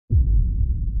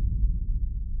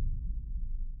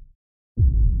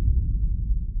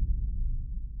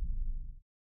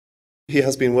He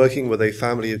has been working with a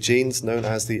family of genes known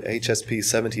as the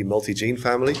HSP70 multigene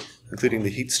family, including the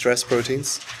heat stress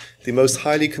proteins, the most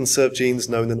highly conserved genes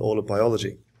known in all of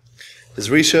biology. His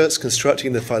research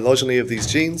constructing the phylogeny of these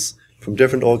genes from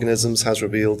different organisms has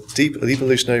revealed deep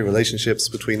evolutionary relationships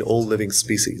between all living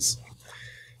species.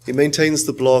 He maintains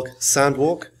the blog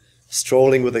Sandwalk,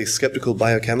 Strolling with a Skeptical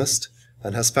Biochemist,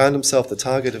 and has found himself the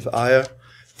target of ire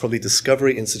from the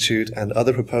Discovery Institute and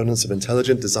other proponents of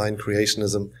intelligent design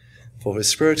creationism for his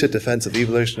spirited defense of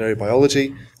evolutionary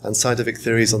biology and scientific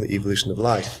theories on the evolution of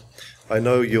life. I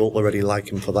know you'll already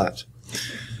like him for that.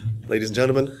 Ladies and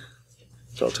gentlemen,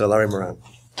 Dr. Larry Moran.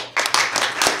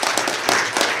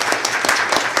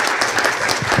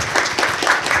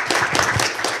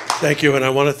 Thank you, and I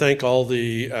want to thank all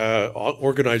the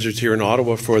organizers here in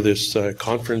Ottawa for this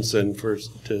conference, and to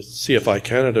CFI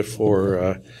Canada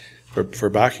for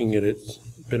backing it.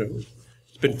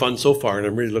 It's been fun so far, and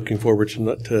I'm really looking forward to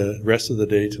the rest of the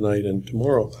day tonight and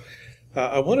tomorrow.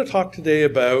 I want to talk today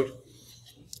about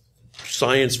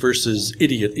science versus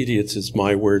idiot. Idiots is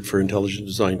my word for intelligent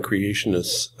design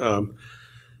creationists.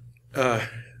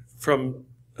 From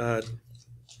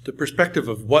the perspective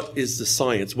of what is the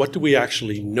science, what do we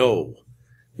actually know?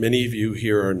 Many of you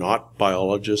here are not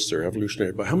biologists or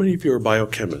evolutionary, but how many of you are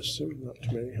biochemists? Not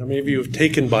too many. How many of you have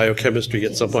taken biochemistry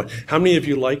at some point? How many of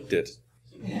you liked it?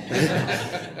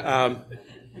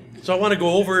 So I want to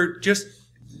go over, just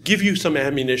give you some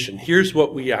ammunition. Here's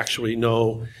what we actually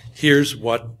know. Here's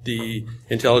what the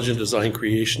intelligent design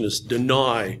creationists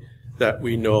deny that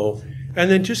we know. And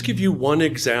then just give you one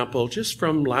example, just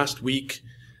from last week,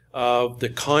 of the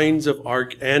kinds of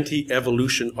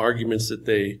anti-evolution arguments that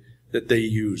they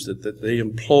use, that they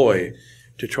employ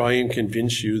to try and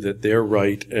convince you that they're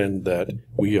right and that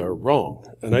we are wrong.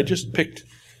 And I just picked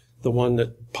the one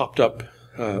that popped up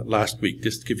last week,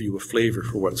 just to give you a flavor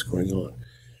for what's going on.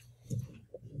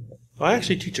 I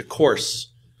actually teach a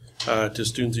course to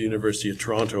students at the University of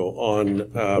Toronto on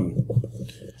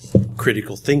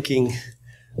critical thinking,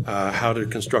 how to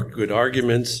construct good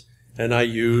arguments, and I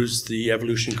use the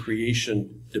evolution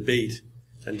creation debate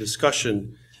and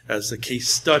discussion as a case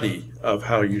study of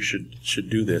how you should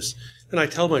do this. And I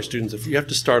tell my students, if you have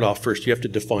to start off first, you have to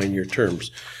define your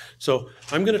terms. So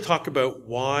I'm going to talk about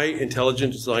why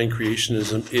intelligent design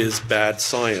creationism is bad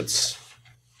science.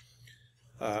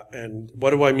 And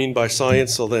what do I mean by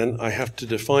science? So then I have to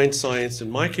define science. In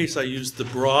my case, I use the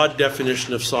broad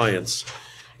definition of science.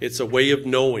 It's a way of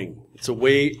knowing. It's a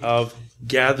way of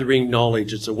gathering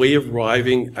knowledge. It's a way of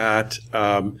arriving at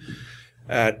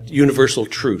universal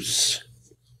truths.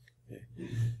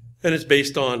 And it's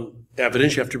based on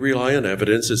evidence. You have to rely on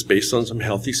evidence. It's based on some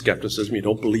healthy skepticism. You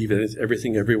don't believe in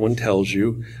everything everyone tells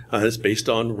you. It's based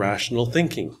on rational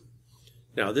thinking.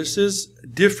 Now, this is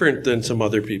different than some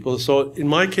other people. So in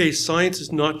my case, science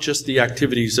is not just the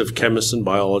activities of chemists and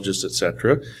biologists,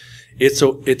 etc.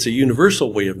 It's a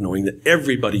universal way of knowing that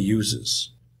everybody uses.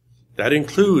 That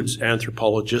includes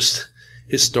anthropologists,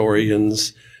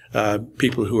 historians,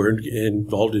 people who are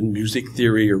involved in music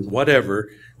theory or whatever.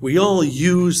 We all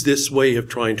use this way of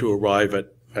trying to arrive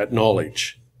at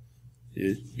knowledge.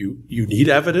 You need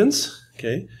evidence,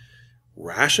 okay?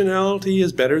 Rationality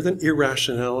is better than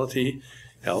irrationality.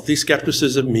 Healthy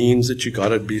skepticism means that you got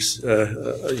to be,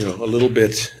 a little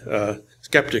bit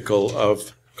skeptical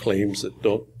of claims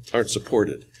that aren't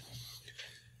supported.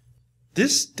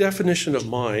 This definition of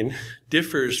mine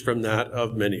differs from that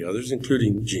of many others,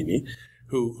 including Jeannie,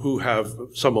 who have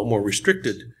somewhat more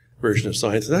restricted version of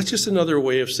science. And that's just another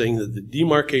way of saying that the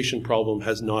demarcation problem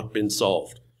has not been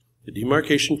solved. The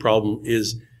demarcation problem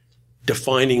is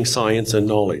defining science and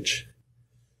knowledge.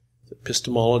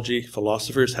 Epistemology,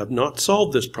 philosophers have not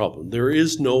solved this problem. There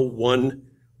is no one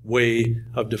way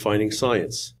of defining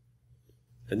science.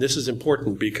 And this is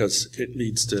important because it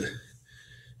leads to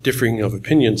differing of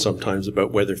opinion sometimes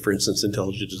about whether, for instance,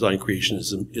 intelligent design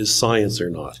creationism is science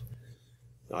or not.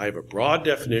 I have a broad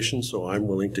definition, so I'm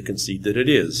willing to concede that it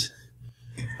is.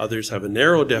 Others have a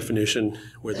narrow definition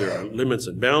where there are limits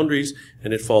and boundaries,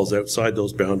 and it falls outside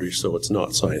those boundaries, so it's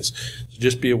not science. So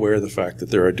just be aware of the fact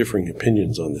that there are differing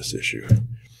opinions on this issue.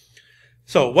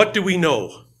 So what do we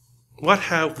know? What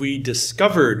have we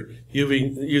discovered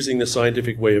using the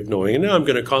scientific way of knowing? And now I'm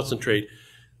going to concentrate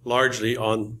largely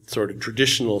on sort of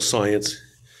traditional science.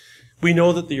 We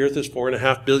know that the Earth is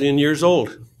 4.5 billion years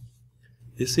old.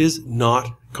 This is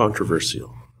not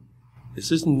controversial.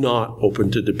 This is not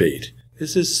open to debate.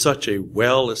 This is such a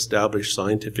well-established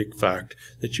scientific fact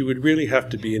that you would really have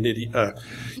to be an idiot.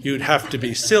 You'd have to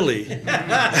be silly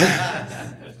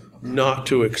not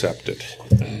to accept it.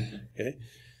 Okay?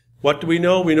 What do we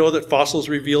know? We know that fossils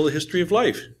reveal the history of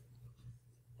life.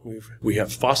 We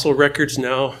have fossil records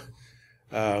now,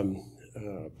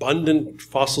 abundant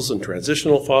fossils and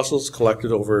transitional fossils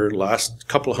collected over the last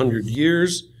couple of hundred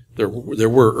years. There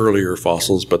were earlier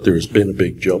fossils, but there's been a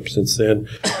big jump since then.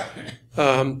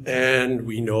 And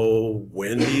we know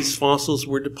when these fossils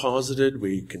were deposited.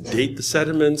 We can date the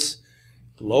sediments.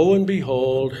 Lo and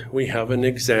behold, we have an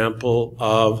example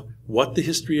of what the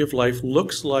history of life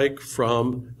looks like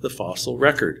from the fossil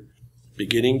record.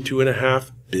 Beginning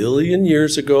 2.5 billion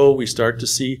years ago, we start to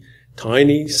see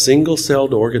tiny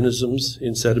single-celled organisms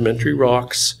in sedimentary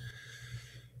rocks.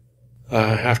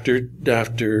 After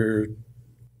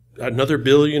another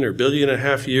billion or 1.5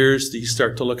 billion years, these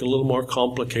start to look a little more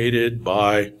complicated.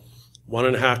 By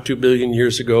 1.5, 2 billion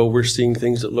years ago, we're seeing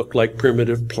things that look like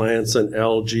primitive plants and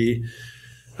algae.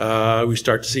 We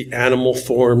start to see animal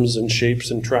forms and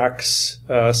shapes and tracks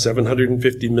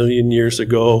 750 million years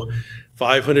ago.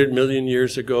 500 million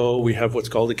years ago, we have what's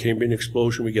called the Cambrian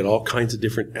explosion. We get all kinds of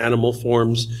different animal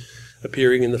forms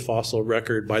appearing in the fossil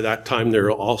record. By that time, there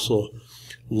are also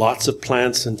lots of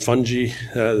plants and fungi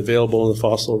available in the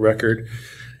fossil record,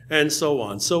 and so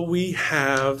on. So we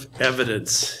have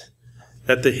evidence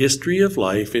that the history of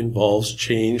life involves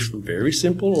change from very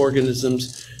simple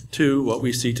organisms to what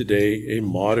we see today, a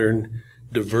modern,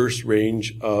 diverse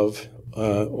range of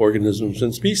organisms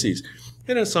and species.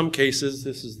 And in some cases,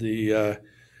 this is the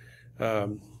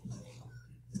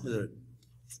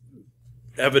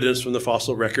evidence from the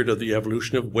fossil record of the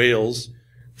evolution of whales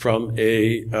from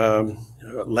a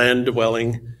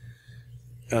land-dwelling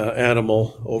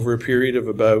animal over a period of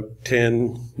about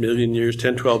 10,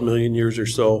 12 million years or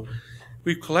so.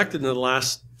 We've collected in the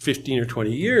last 15 or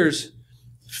 20 years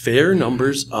fair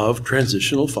numbers of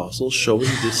transitional fossils showing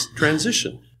this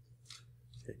transition.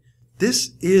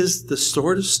 This is the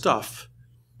sort of stuff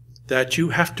that you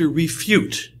have to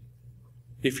refute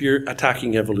if you're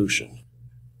attacking evolution.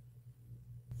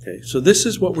 Okay, so this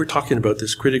is what we're talking about,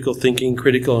 this critical thinking,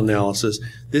 critical analysis.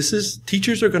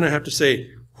 Teachers are going to have to say,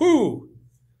 well,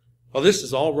 this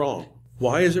is all wrong.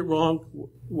 Why is it wrong?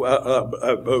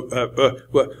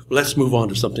 Let's move on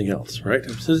to something else, right?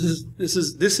 So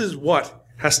this is what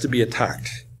has to be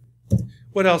attacked.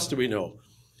 What else do we know?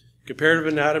 Comparative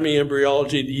anatomy,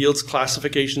 embryology yields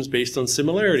classifications based on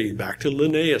similarity. Back to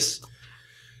Linnaeus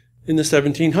in the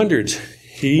 1700s.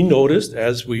 He noticed,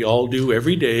 as we all do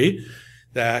every day,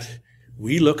 that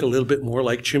we look a little bit more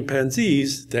like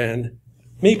chimpanzees than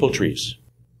maple trees.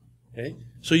 Okay?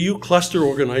 So you cluster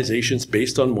organizations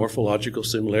based on morphological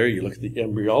similarity. You look at the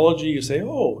embryology, you say,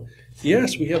 oh,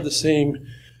 yes, we have the same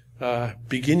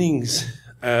beginnings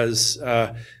as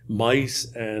mice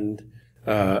and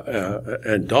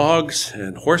dogs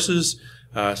and horses,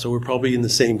 so we're probably in the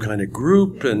same kind of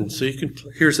group. And so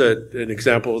here's an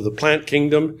example of the plant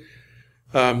kingdom,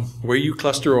 where you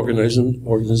cluster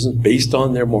organisms based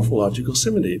on their morphological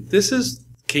similarity. This is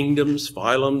kingdoms,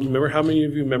 phylums. Remember how many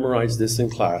of you memorized this in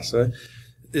class?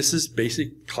 This is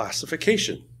basic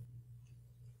classification.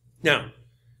 Now,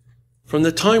 from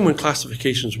the time when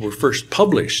classifications were first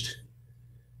published,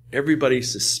 everybody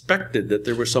suspected that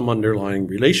there was some underlying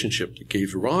relationship that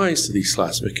gave rise to these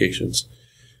classifications.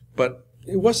 But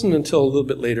it wasn't until a little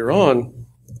bit later on,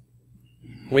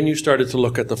 when you started to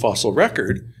look at the fossil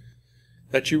record,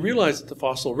 that you realized that the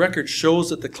fossil record shows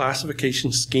that the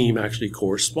classification scheme actually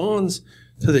corresponds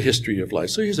to the history of life.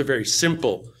 So here's a very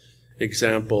simple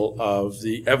example of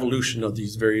the evolution of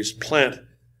these various plant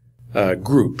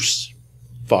groups,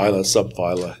 phyla,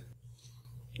 subphyla,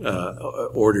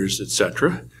 orders,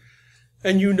 etc.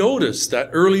 And you notice that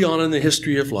early on in the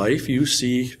history of life, you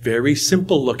see very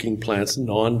simple-looking plants,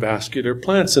 non-vascular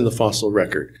plants in the fossil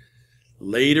record.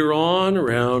 Later on,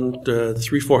 around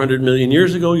 300-400 million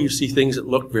years ago, you see things that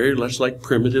look very much like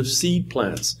primitive seed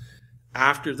plants.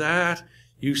 After that,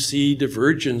 you see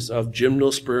divergence of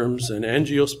gymnosperms and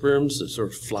angiosperms, the sort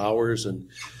of flowers and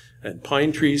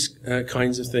pine trees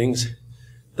kinds of things.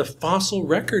 The fossil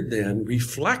record then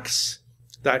reflects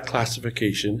that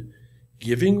classification,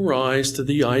 giving rise to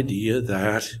the idea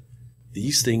that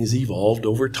these things evolved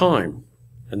over time.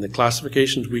 And the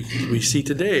classifications we see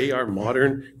today, our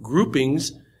modern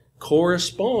groupings,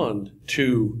 correspond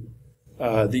to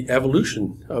the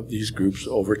evolution of these groups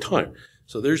over time.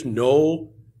 So there's no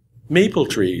maple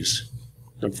trees,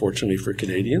 unfortunately for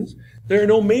Canadians. There are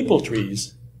no maple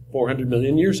trees 400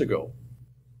 million years ago.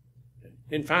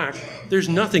 In fact, there's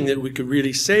nothing that we could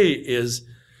really say is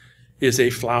a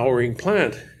flowering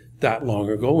plant that long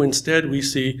ago. Instead, we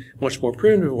see much more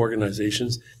primitive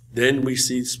organizations. Then we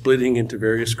see splitting into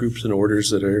various groups and orders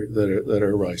that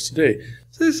are arise today.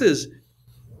 So this is,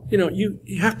 you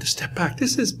have to step back.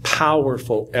 This is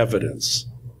powerful evidence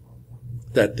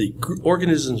that the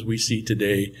organisms we see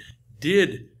today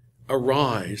did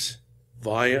arise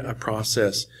via a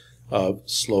process of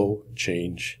slow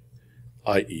change,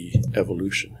 i.e.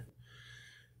 evolution.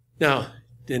 Now,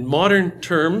 in modern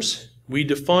terms, we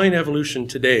define evolution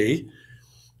today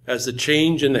as the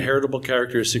change in the heritable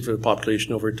characteristic for the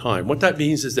population over time. What that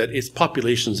means is that it's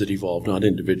populations that evolve, not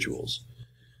individuals.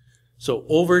 So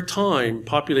over time,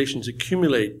 populations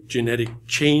accumulate genetic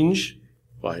change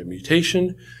by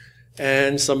mutation,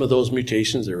 and some of those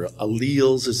mutations are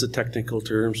alleles is the technical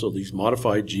term, so these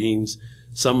modified genes,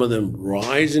 some of them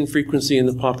rise in frequency in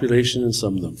the population and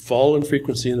some of them fall in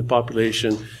frequency in the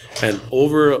population, and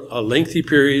over a lengthy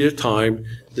period of time,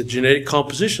 the genetic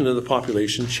composition of the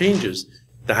population changes.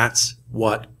 That's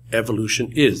what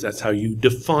evolution is. That's how you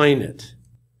define it.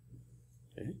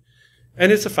 Okay?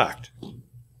 And it's a fact.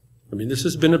 I mean, this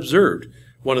has been observed.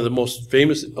 One of the most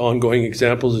famous ongoing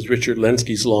examples is Richard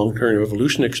Lenski's long-term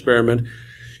evolution experiment.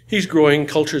 He's growing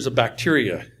cultures of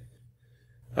bacteria.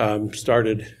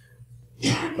 Started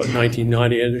about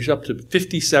 1990, and there's up to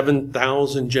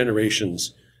 57,000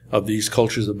 generations of these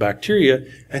cultures of bacteria,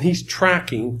 and he's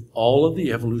tracking all of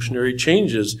the evolutionary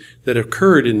changes that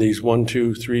occurred in these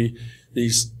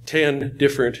 10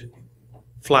 different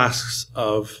flasks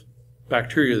of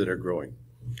bacteria that are growing.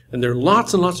 And there are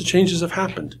lots and lots of changes have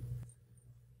happened.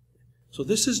 So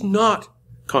this is not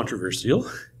controversial.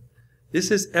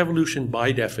 This is evolution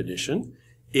by definition.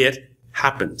 It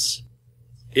happens.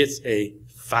 It's a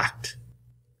fact.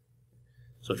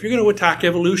 So if you're going to attack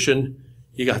evolution,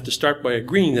 you have to start by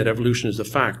agreeing that evolution is a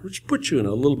fact, which puts you in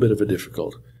a little bit of a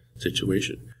difficult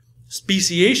situation.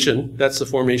 Speciation, that's the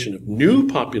formation of new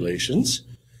populations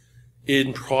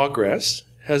in progress,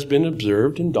 has been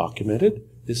observed and documented.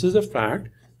 This is a fact.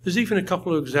 There's even a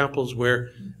couple of examples where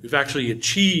we've actually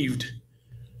achieved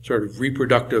sort of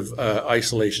reproductive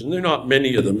isolation. There are not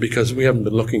many of them because we haven't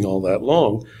been looking all that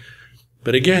long.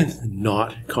 But again,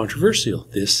 not controversial.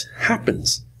 This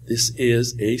happens. This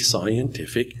is a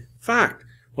scientific fact.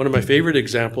 One of my favorite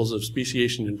examples of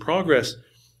speciation in progress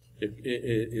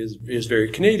is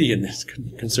very Canadian. It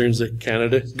concerns the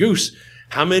Canada goose.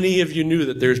 How many of you knew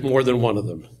that there's more than one of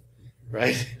them?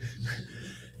 Right?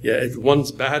 Yeah, if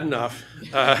one's bad enough.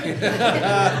 There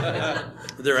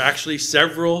are actually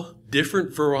several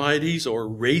different varieties or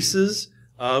races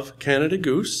of Canada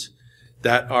goose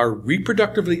that are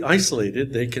reproductively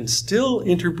isolated. They can still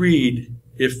interbreed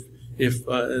if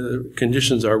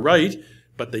conditions are right,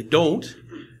 but they don't.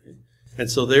 And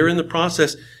so they're in the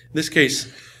process. In this case,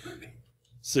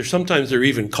 sometimes they're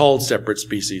even called separate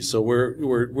species. So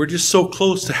we're just so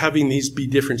close to having these be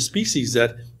different species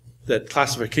that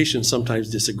classifications sometimes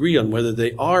disagree on whether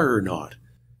they are or not.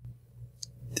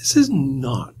 This is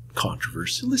not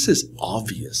controversial. This is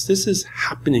obvious. This is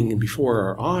happening before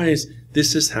our eyes.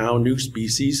 This is how new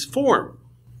species form.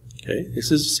 Okay,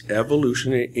 this is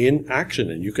evolution in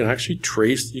action, and you can actually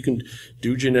trace, you can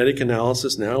do genetic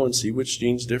analysis now and see which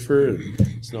genes differ, and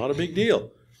it's not a big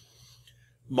deal.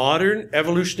 Modern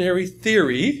evolutionary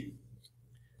theory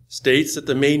states that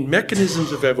the main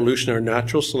mechanisms of evolution are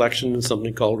natural selection and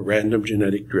something called random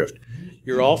genetic drift.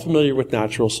 You're all familiar with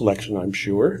natural selection, I'm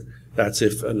sure. That's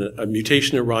if a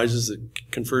mutation arises that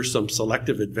confers some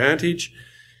selective advantage.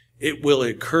 It will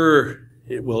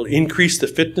increase the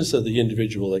fitness of the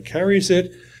individual that carries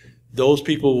it. Those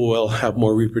people will have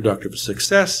more reproductive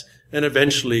success, and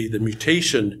eventually the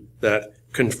mutation that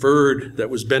conferred, that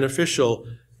was beneficial,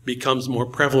 becomes more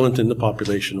prevalent in the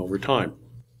population over time.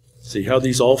 See how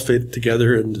these all fit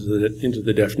together into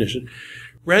the definition.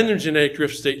 Random genetic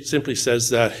drift simply says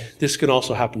that this can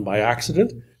also happen by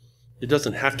accident. It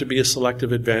doesn't have to be a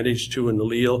selective advantage to an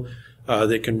allele.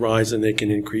 They can rise and they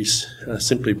can increase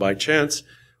simply by chance.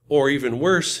 Or even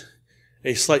worse,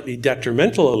 a slightly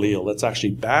detrimental allele that's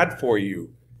actually bad for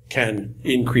you can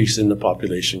increase in the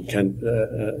population.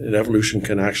 Evolution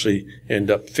can actually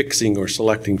end up fixing or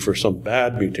selecting for some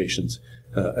bad mutations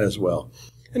as well.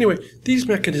 Anyway, these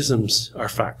mechanisms are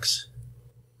facts.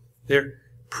 They're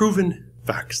proven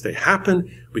facts. They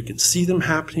happen. We can see them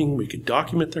happening. We can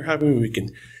document they're happening. We can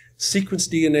sequence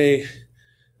DNA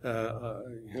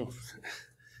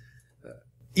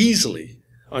easily.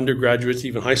 Undergraduates,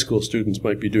 even high school students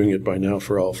might be doing it by now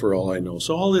for all I know.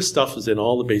 So all this stuff is in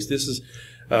all the base. This is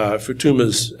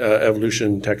Futuma's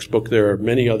evolution textbook. There are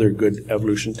many other good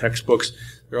evolution textbooks.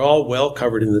 They're all well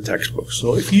covered in the textbooks.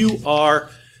 So if you are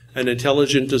an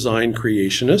intelligent design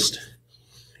creationist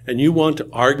and you want to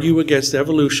argue against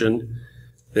evolution,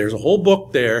 there's a whole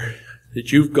book there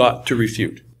that you've got to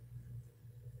refute.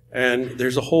 And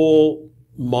there's a whole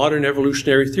modern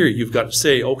evolutionary theory. You've got to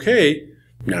say, okay,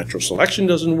 natural selection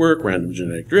doesn't work, random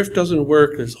genetic drift doesn't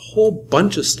work. There's a whole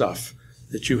bunch of stuff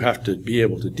that you have to be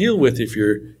able to deal with if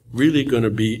you're really going to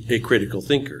be a critical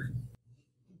thinker.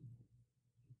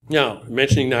 Now,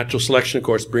 mentioning natural selection, of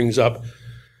course, brings up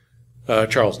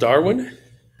Charles Darwin,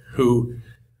 who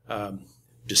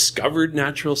discovered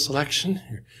natural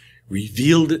selection,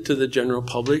 revealed it to the general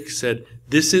public, said,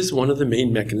 this is one of the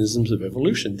main mechanisms of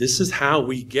evolution. This is how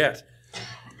we get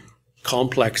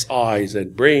complex eyes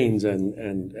and brains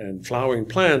and flowering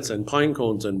plants and pine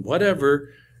cones and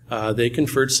whatever. They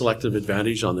conferred selective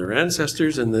advantage on their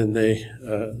ancestors, and then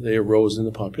they arose in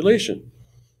the population.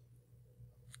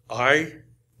 I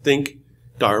think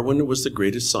Darwin was the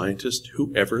greatest scientist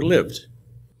who ever lived.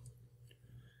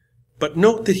 But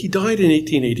note that he died in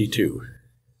 1882.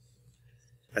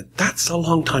 And that's a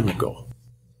long time ago.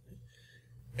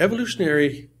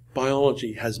 Evolutionary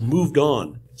biology has moved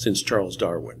on since Charles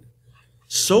Darwin.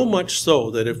 So much so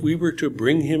that if we were to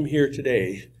bring him here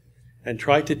today and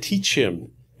try to teach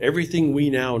him everything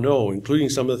we now know, including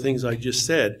some of the things I just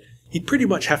said, he'd pretty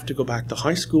much have to go back to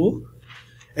high school,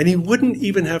 and he wouldn't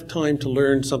even have time to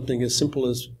learn something as simple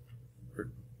as, or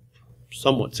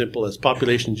somewhat simple as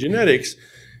population genetics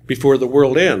before the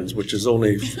world ends, which is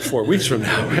only 4 weeks from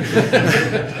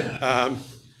now.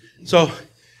 So,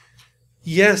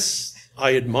 yes,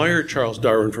 I admire Charles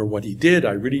Darwin for what he did.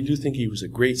 I really do think he was a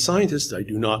great scientist. I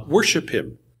do not worship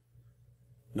him.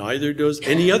 Neither does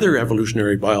any other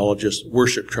evolutionary biologist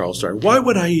worship Charles Darwin. Why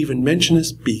would I even mention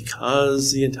this?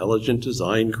 Because the intelligent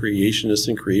design creationists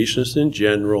and creationists in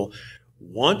general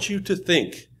want you to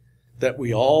think that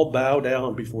we all bow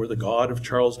down before the God of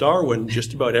Charles Darwin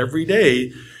just about every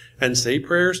day and say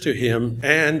prayers to him,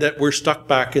 and that we're stuck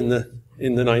back in the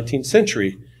 19th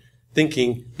century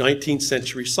thinking 19th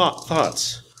century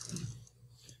thoughts.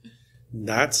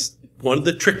 That's one of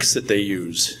the tricks that they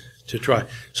use to try.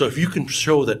 So if you can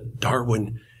show that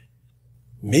Darwin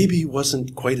maybe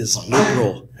wasn't quite as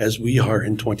liberal as we are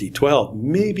in 2012,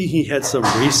 maybe he had some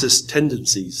racist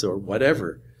tendencies or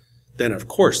whatever, then of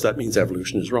course that means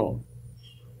evolution is wrong.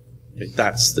 Okay,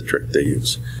 that's the trick they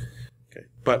use. Okay,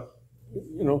 but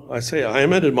you know, I say I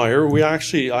am an admirer.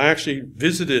 I actually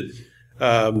visited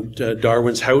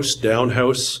Darwin's house, Down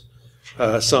House,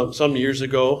 some years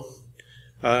ago.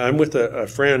 I'm with a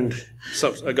friend,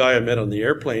 a guy I met on the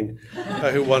airplane,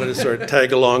 who wanted to sort of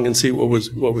tag along and see what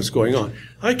was going on.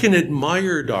 I can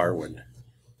admire Darwin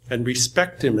and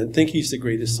respect him and think he's the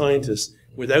greatest scientist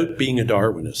without being a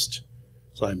Darwinist.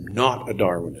 So I'm not a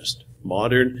Darwinist.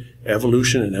 Modern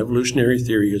evolution and evolutionary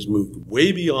theory has moved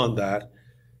way beyond that.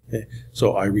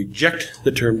 So I reject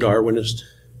the term Darwinist.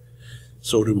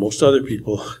 So do most other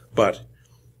people, but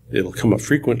it'll come up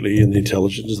frequently in the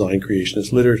intelligent design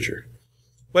creationist literature.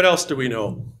 What else do we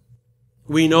know?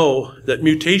 We know that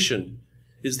mutation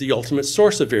is the ultimate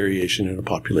source of variation in a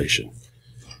population.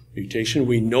 Mutation,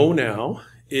 we know now,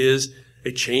 is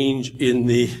a change in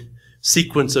the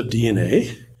sequence of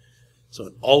DNA. So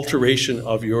an alteration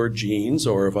of your genes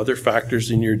or of other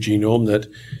factors in your genome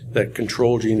that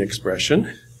control gene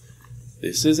expression.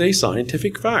 This is a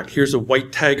scientific fact. Here's a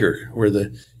white tiger where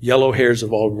the yellow hairs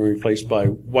have all been replaced by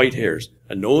white hairs.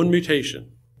 A known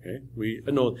mutation. Okay? We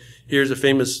know. Here's a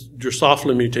famous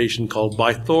Drosophila mutation called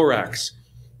bithorax.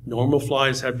 Normal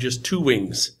flies have just 2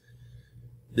 wings.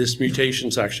 This mutation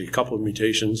is actually a couple of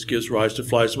mutations, gives rise to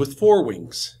flies with 4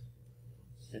 wings.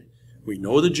 Okay? We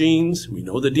know the genes. We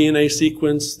know the DNA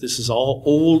sequence. This is all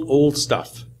old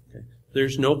stuff. Okay?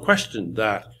 There's no question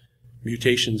that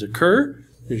mutations occur.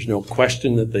 There's no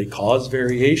question that they cause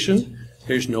variation.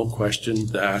 There's no question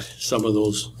that some of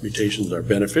those mutations are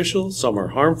beneficial, some are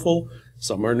harmful,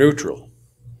 some are neutral.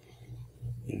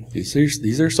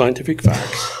 These are scientific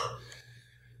facts.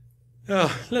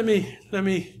 Let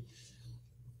me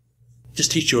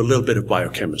just teach you a little bit of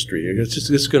biochemistry.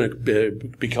 It's going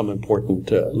to become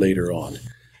important later on.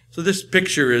 So this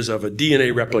picture is of a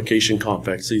DNA replication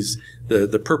complex.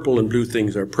 The purple and blue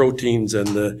things are proteins, and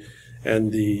the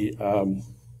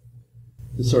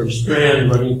sort of strand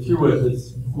running through it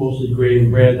that's mostly gray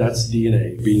and red, that's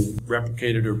DNA being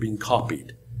replicated or being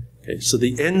copied. Okay, so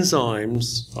the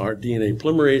enzymes are DNA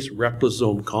polymerase,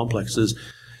 replosome complexes,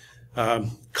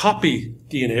 copy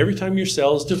DNA. Every time your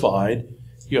cells divide,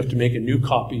 you have to make a new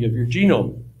copy of your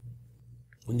genome.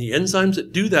 And the enzymes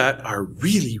that do that are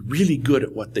really, really good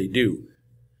at what they do,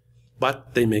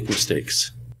 but they make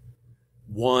mistakes.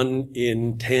 1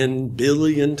 in 10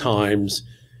 billion times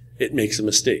it makes a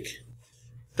mistake.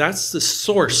 That's the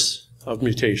source of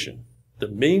mutation, the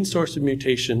main source of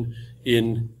mutation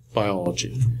in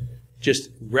biology. Just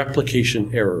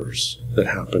replication errors that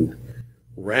happen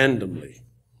randomly.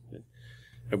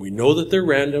 And we know that they're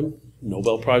random.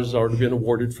 Nobel Prize has already been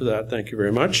awarded for that. Thank you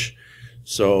very much.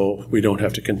 So we don't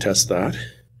have to contest that.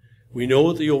 We know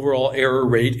what the overall error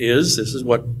rate is. This is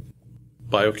what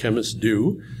biochemists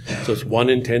do. So it's 1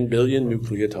 in 10 billion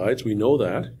nucleotides. We know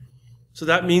that. So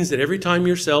that means that every time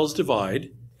your cells divide,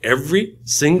 every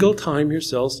single time your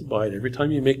cells divide, every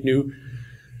time you make new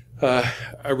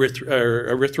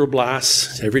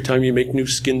erythroblasts, every time you make new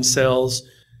skin cells,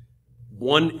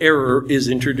 one error is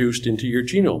introduced into your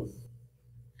genome.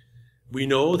 We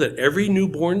know that every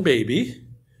newborn baby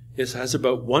has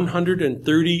about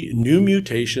 130 new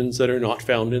mutations that are not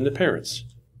found in the parents.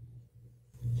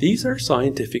 These are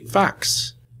scientific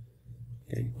facts.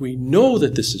 Okay? We know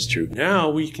that this is true. Now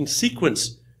we can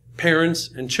sequence parents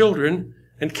and children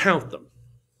and count them.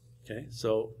 Okay?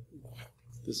 So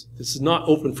this is not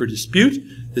open for dispute.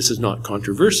 This is not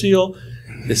controversial.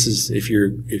 This is, if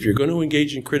you're going to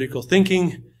engage in critical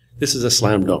thinking, this is a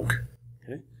slam dunk.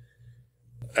 Okay?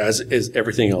 As is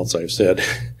everything else I've said.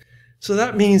 So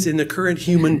that means in the current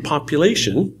human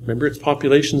population, remember it's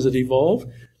populations that evolve,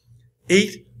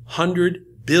 800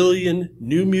 billion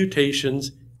new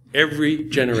mutations every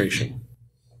generation.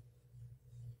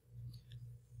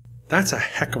 That's a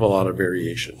heck of a lot of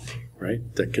variation, right?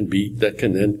 That can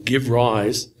then give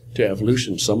rise to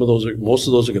evolution. Most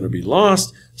of those are going to be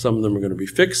lost. Some of them are going to be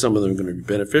fixed. Some of them are going to be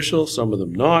beneficial. Some of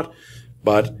them not.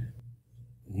 But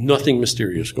nothing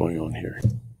mysterious going on here.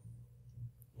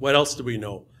 What else do we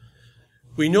know?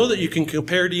 We know that you can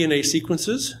compare DNA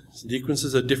sequences.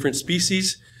 Sequences of different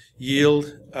species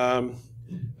yield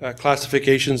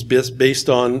classifications based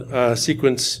on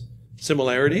sequence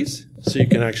similarities. So you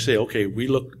can actually say, okay,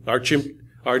 our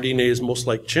DNA is most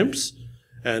like chimps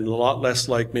and a lot less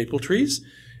like maple trees.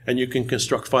 And you can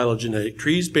construct phylogenetic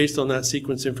trees based on that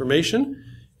sequence information.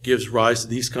 Gives rise to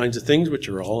these kinds of things, which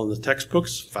are all in the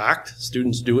textbooks. Fact,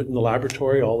 students do it in the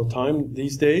laboratory all the time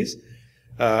these days.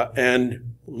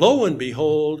 And lo and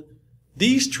behold,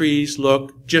 these trees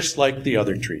look just like the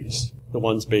other trees, the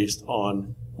ones based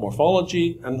on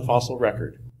morphology and the fossil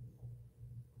record.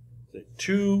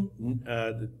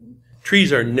 The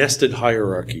trees are nested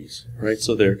hierarchies, right?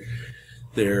 So they're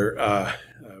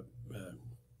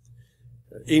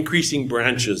increasing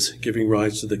branches, giving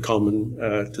rise to the common,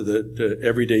 to the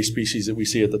everyday species that we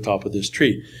see at the top of this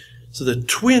tree. So the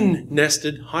twin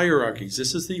nested hierarchies.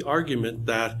 This is the argument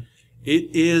that it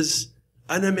is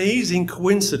an amazing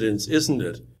coincidence, isn't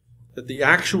it, that the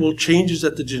actual changes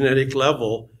at the genetic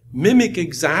level mimic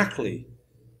exactly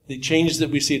the changes that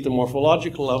we see at the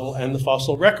morphological level and the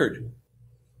fossil record.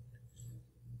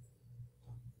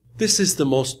 This is the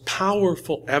most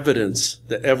powerful evidence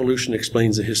that evolution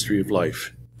explains the history of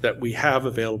life that we have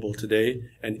available today.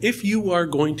 And if you are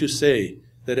going to say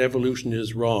that evolution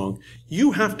is wrong,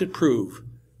 you have to prove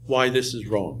why this is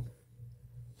wrong.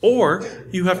 Or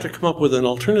you have to come up with an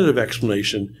alternative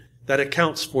explanation that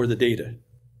accounts for the data.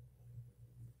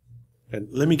 And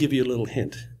let me give you a little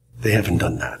hint. They haven't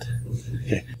done that.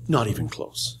 Okay? Not even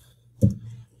close.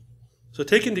 So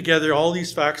taken together, all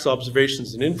these facts,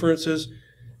 observations, and inferences,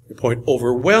 they point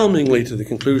overwhelmingly to the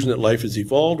conclusion that life has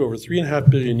evolved over 3.5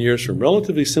 billion years from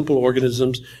relatively simple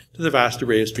organisms to the vast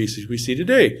array of species we see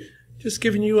today. Just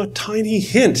giving you a tiny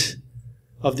hint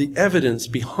of the evidence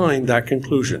behind that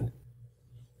conclusion.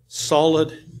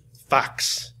 Solid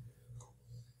facts.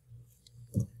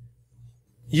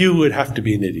 You would have to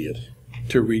be an idiot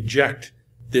to reject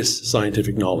this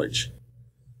scientific knowledge.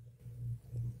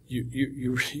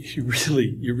 You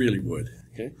really would.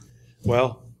 Okay?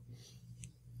 Well,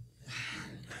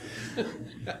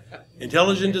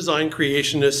 intelligent design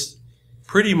creationists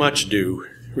pretty much do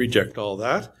reject all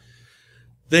that.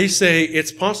 They say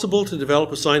it's possible to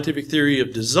develop a scientific theory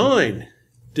of design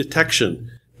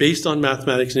detection based on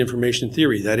mathematics and information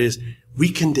theory. That is, we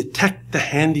can detect the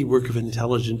handiwork of an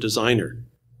intelligent designer.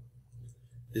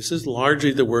 This is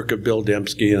largely the work of Bill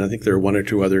Dembski, and I think there are one or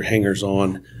two other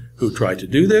hangers-on who tried to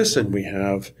do this, and we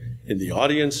have in the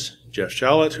audience Jeff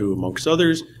Shallett, who, amongst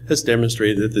others, has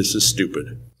demonstrated that this is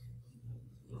stupid.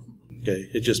 Okay,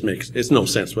 it's no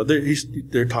sense, but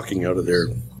they're talking out of their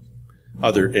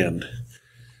other end.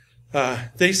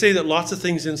 They say that lots of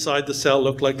things inside the cell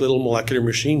look like little molecular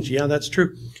machines. Yeah, that's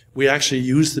true. We actually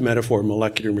use the metaphor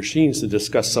molecular machines to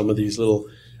discuss some of these little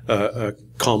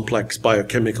complex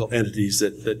biochemical entities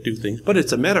that do things, but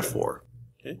it's a metaphor.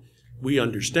 Okay? We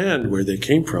understand where they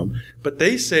came from, but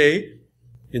they say,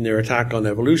 in their attack on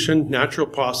evolution, natural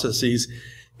processes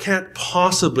can't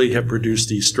possibly have produced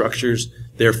these structures,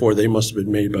 therefore they must have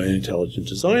been made by an intelligent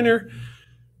designer.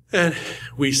 And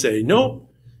we say, no,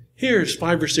 Here's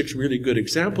 5 or 6 really good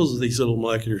examples of these little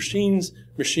molecular machines.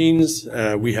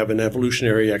 We have an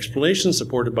evolutionary explanation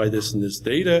supported by this and this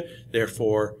data.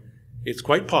 Therefore, it's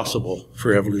quite possible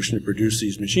for evolution to produce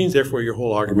these machines. Therefore, your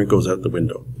whole argument goes out the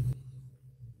window.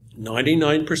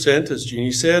 99%, as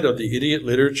Jeannie said, of the idiot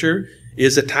literature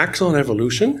is attacks on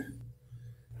evolution,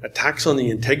 attacks on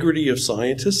the integrity of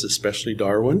scientists, especially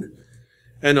Darwin,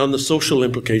 and on the social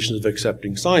implications of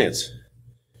accepting science.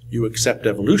 You accept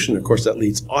evolution, of course, that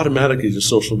leads automatically to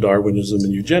social Darwinism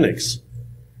and eugenics,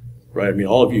 right? I mean,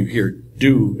 all of you here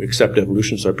do accept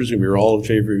evolution, so I presume you're all in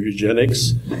favor of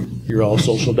eugenics. You're all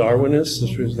social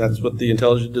Darwinists. That's what the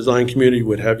intelligent design community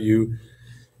would have you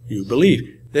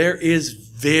believe. There is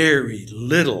very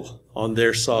little on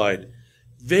their side,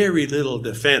 very little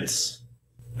defense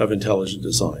of intelligent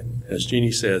design. As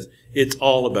Jeannie says, it's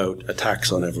all about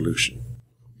attacks on evolution.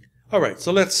 All right,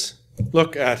 so let's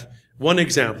look at one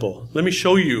example. Let me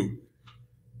show you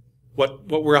what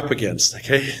we're up against,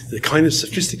 okay? The kind of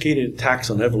sophisticated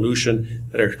attacks on evolution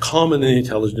that are common in the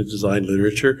intelligent design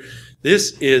literature.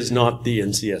 This is not the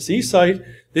NCSE site.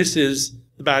 This is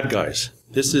the bad guys.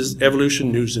 This is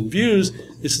Evolution News and Views.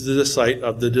 This is the site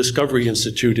of the Discovery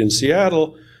Institute in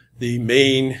Seattle, the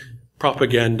main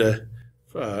propaganda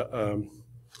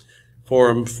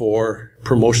forum for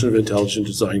promotion of intelligent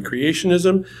design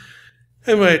creationism.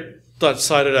 And I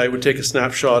decided I would take a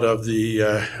snapshot of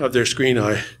their screen.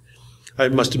 I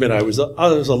must admit I was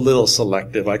a little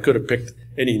selective. I could have picked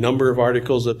any number of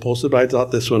articles that posted, but I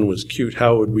thought this one was cute.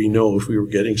 How would we know if we were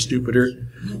getting stupider?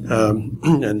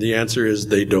 And the answer is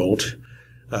they don't.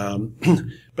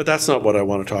 But that's not what I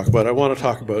want to talk about. I want to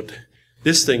talk about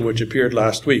this thing which appeared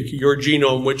last week. Your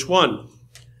genome, which one?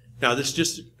 Now, this is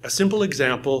just a simple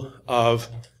example of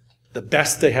the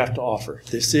best they have to offer.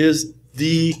 This is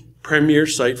the premier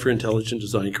site for intelligent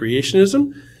design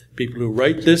creationism. People who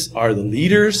write this are the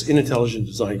leaders in intelligent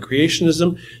design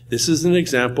creationism. This is an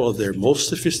example of their most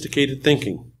sophisticated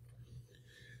thinking.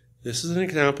 This is an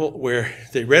example where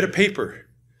they read a paper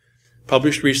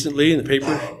published recently, and the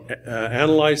paper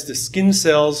analyzed the skin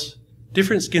cells,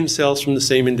 different skin cells from the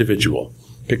same individual.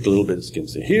 Picked a little bit of skin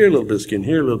here, a little bit of skin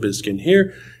here, a little bit of skin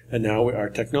here, and now our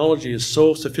technology is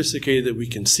so sophisticated that we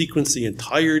can sequence the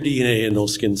entire DNA in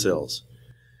those skin cells.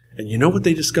 And you know what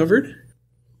they discovered?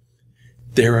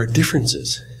 There are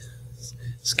differences.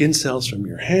 Skin cells from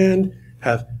your hand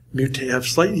have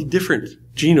slightly different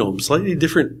genomes, slightly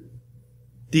different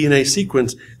DNA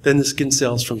sequence than the skin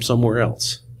cells from somewhere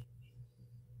else.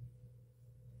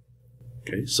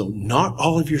 Okay, so not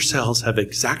all of your cells have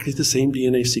exactly the same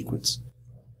DNA sequence.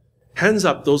 Hands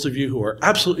up those of you who are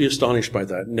absolutely astonished by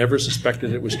that, never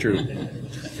suspected it was true.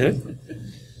 Okay?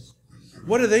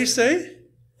 What do they say?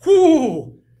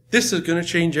 Whoo! This is going to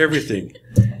change everything.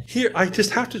 Here, I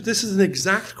just have to, this is an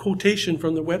exact quotation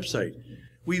from the website.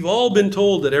 We've all been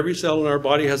told that every cell in our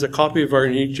body has a copy of our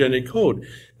unique genetic code.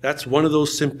 That's one of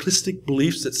those simplistic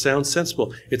beliefs that sounds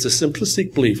sensible. It's a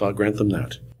simplistic belief, I'll grant them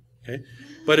that. Okay?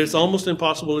 But it's almost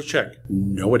impossible to check.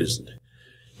 No, it isn't.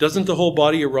 Doesn't the whole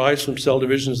body arise from cell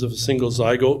divisions of a single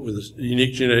zygote with a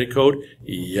unique genetic code?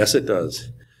 Yes, it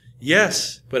does.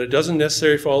 Yes, but it doesn't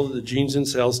necessarily follow that the genes in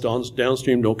cells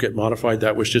downstream don't get modified.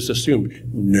 That was just assumed.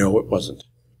 No, it wasn't.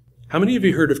 How many of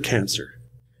you heard of cancer?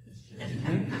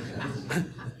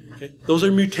 Okay. Those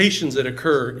are mutations that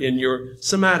occur in your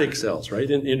somatic cells, right?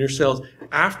 In your cells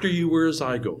after you were a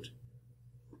zygote.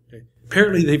 Okay.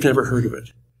 Apparently, they've never heard of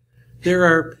it. There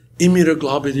are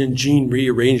immunoglobulin gene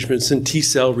rearrangements and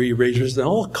T-cell rearrangements and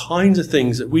all kinds of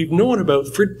things that we've known about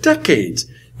for decades.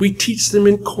 We teach them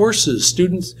in courses.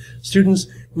 Students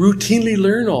routinely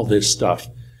learn all this stuff.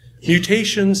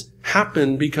 Mutations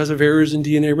happen because of errors in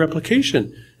DNA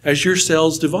replication. As your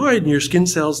cells divide and your skin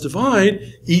cells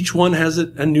divide, each one has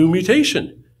a new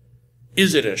mutation.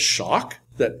 Is it a shock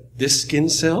that this skin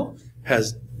cell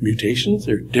has mutations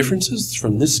or differences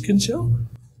from this skin cell?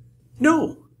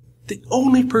 No. The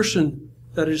only person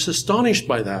that is astonished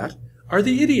by that are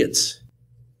the idiots.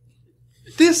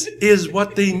 This is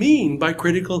what they mean by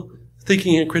critical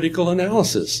thinking and critical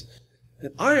analysis.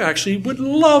 And I actually would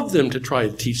love them to try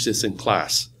to teach this in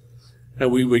class. And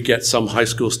we would get some high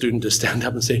school student to stand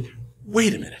up and say,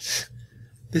 wait a minute,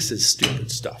 this is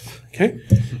stupid stuff, okay?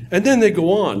 And then they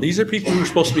go on. These are people who are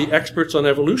supposed to be experts on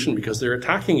evolution because they're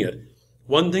attacking it.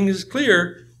 One thing is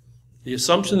clear, the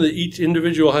assumption that each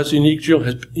individual has a unique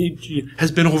genome has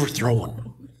been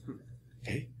overthrown.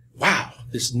 Okay? Wow,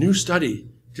 this new study,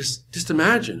 just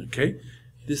imagine, okay?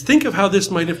 Just think of how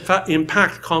this might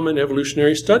impact common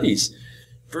evolutionary studies.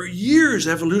 For years,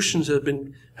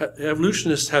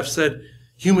 evolutionists have said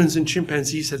humans and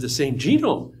chimpanzees have the same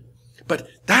genome. But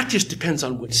that just depends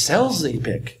on which cells they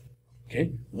pick.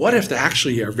 Okay, what if they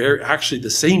actually are actually the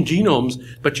same genomes,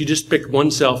 but you just picked one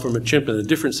cell from a chimp and a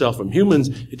different cell from humans?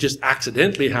 It just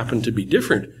accidentally happened to be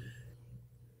different.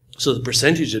 So the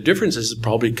percentage of differences is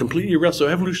probably completely irrelevant. So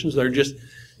evolutionists are just,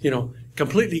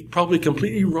 probably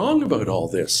completely wrong about all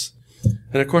this.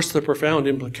 And of course, the profound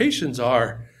implications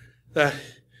are that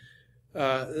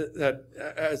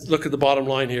look at the bottom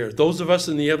line here. Those of us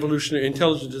in the evolutionary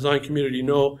intelligent design community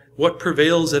know what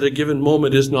prevails at a given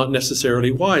moment is not necessarily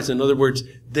wise. In other words,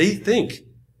 they think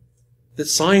that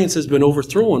science has been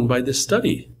overthrown by this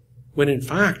study, when in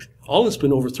fact, all that's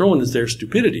been overthrown is their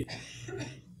stupidity.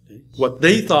 What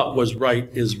they thought was right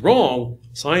is wrong.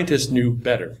 Scientists knew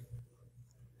better.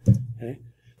 Okay?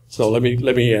 So let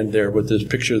me end there with this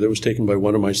picture that was taken by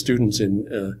one of my students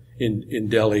in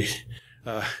Delhi.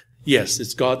 Yes,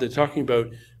 it's God they're talking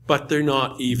about, but they're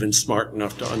not even smart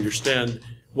enough to understand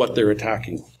what they're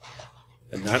attacking.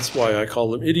 And that's why I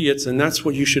call them idiots, and that's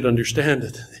what you should understand.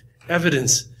 That the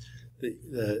evidence,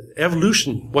 the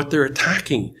evolution, what they're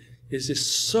attacking is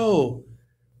so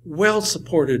well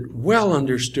supported, well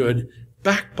understood,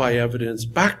 backed by evidence,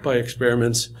 backed by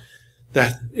experiments,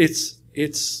 that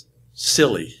it's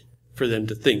silly for them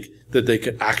to think that they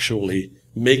could actually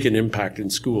make an impact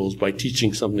in schools by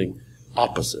teaching something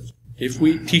opposite. If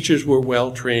teachers were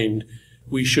well trained,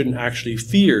 we shouldn't actually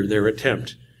fear their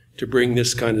attempt to bring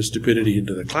this kind of stupidity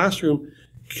into the classroom,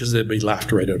 because they'd be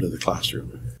laughed right out of the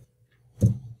classroom.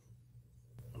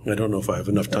 I don't know if I have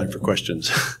enough time for questions.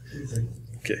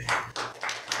 Okay.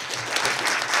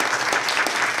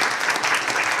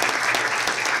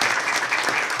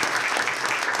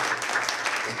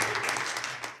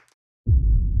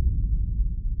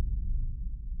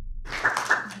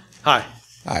 Hi.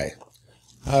 Hi.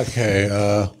 Okay,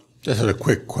 just a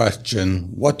quick question.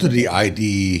 What do the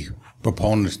ID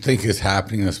proponents think is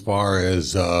happening as far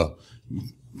as the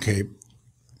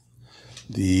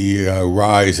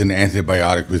rise in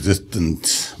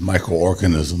antibiotic-resistant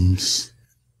microorganisms?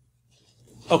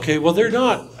 Okay, well, they're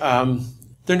not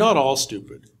all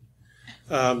stupid.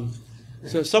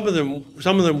 So some of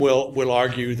them will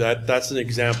argue that that's an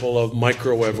example of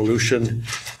microevolution,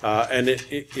 and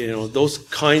those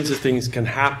kinds of things can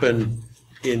happen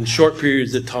in short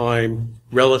periods of time,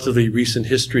 relatively recent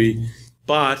history,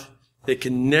 but they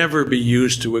can never be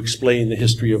used to explain the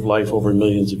history of life over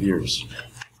millions of years.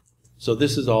 So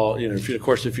this is all,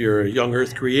 if you're a young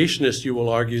Earth creationist, you will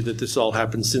argue that this all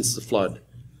happened since the flood.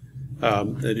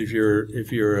 That if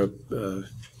you're a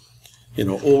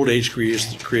old age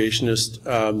creationist,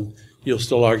 you'll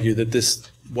still argue that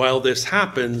while this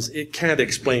happens, it can't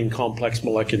explain complex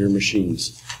molecular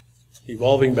machines.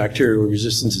 Evolving bacterial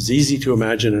resistance is easy to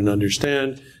imagine and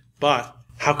understand, but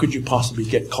how could you possibly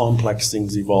get complex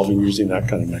things evolving using that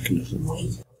kind of mechanism?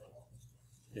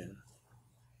 Yeah.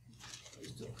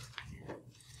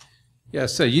 Yeah,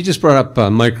 so you just brought up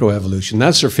microevolution.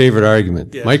 That's their favorite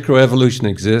argument. Yes. Microevolution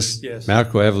exists, yes.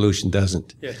 Macroevolution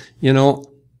doesn't. Yes.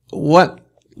 What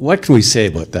can we say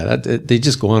about that? They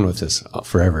just go on with this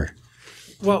forever.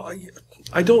 Well,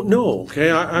 I don't know. Okay,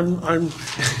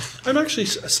 I'm actually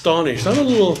astonished. I'm a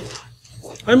little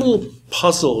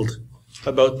puzzled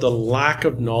about the lack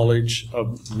of knowledge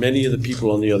of many of the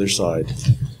people on the other side.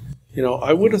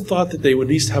 I would have thought that they would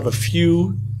at least have a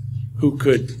few who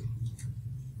could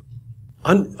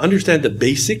understand the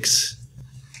basics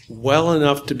well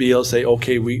enough to be able to say,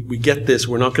 okay, we get this,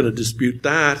 we're not going to dispute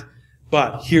that,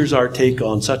 but here's our take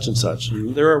on such and such.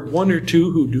 And there are one or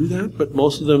two who do that, but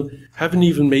most of them haven't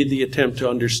even made the attempt to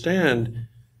understand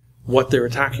what they're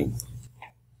attacking.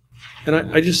 And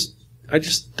I just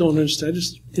don't understand.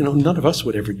 None of us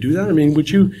would ever do that. I mean, would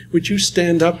you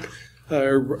stand up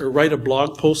or write a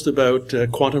blog post about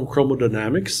quantum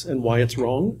chromodynamics and why it's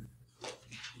wrong?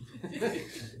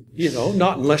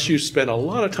 Not unless you spend a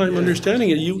lot of time understanding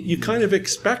it. You kind of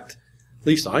expect, at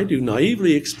least I do,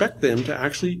 naively expect them to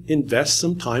actually invest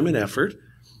some time and effort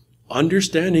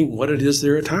understanding what it is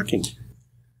they're attacking.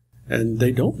 And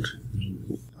they don't.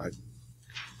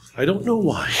 I don't know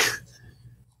why.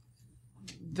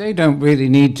 They don't really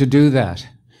need to do that.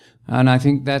 And I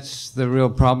think that's the real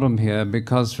problem here,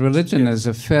 because religion is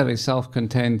a fairly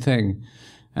self-contained thing.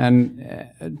 And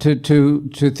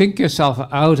to think yourself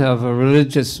out of a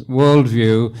religious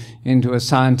worldview into a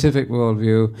scientific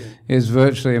worldview is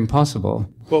virtually impossible.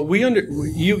 Well,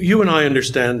 you and I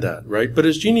understand that, right? But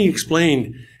as Jeannie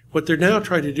explained, what they're now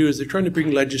trying to do is they're trying to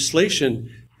bring legislation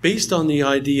based on the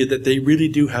idea that they really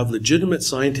do have legitimate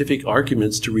scientific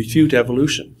arguments to refute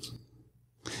evolution.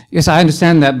 Yes, I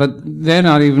understand that, but they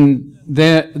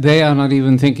are not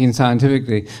even thinking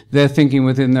scientifically. They're thinking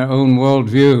within their own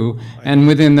worldview, and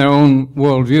within their own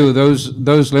worldview,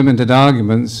 those limited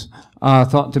arguments are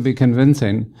thought to be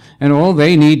convincing, and all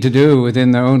they need to do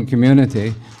within their own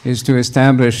community is to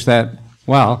establish that,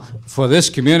 well, for this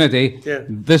community,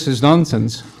 this is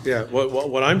nonsense. Yeah,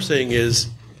 what I'm saying is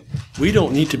we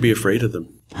don't need to be afraid of them.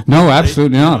 No,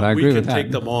 absolutely not. I agree with that. We can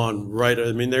take them on, right?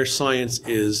 I mean, their science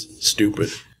is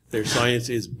stupid. Their science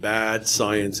is bad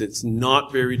science. It's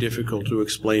not very difficult to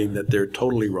explain that they're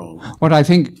totally wrong. What I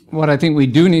think we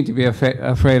do need to be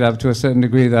afraid of, to a certain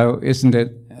degree, though, isn't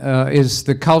it, is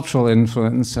the cultural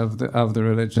influence of the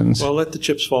religions. Well, let the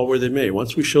chips fall where they may.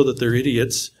 Once we show that they're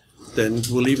idiots, then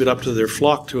we'll leave it up to their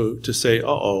flock to say,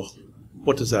 uh-oh,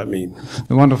 what does that mean?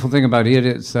 The wonderful thing about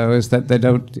idiots, though, is that they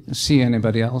don't see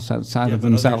anybody else outside of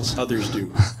themselves. Others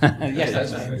do. Yes,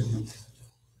 that's right.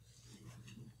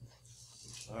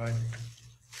 All right.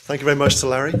 Thank you very much to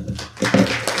Larry.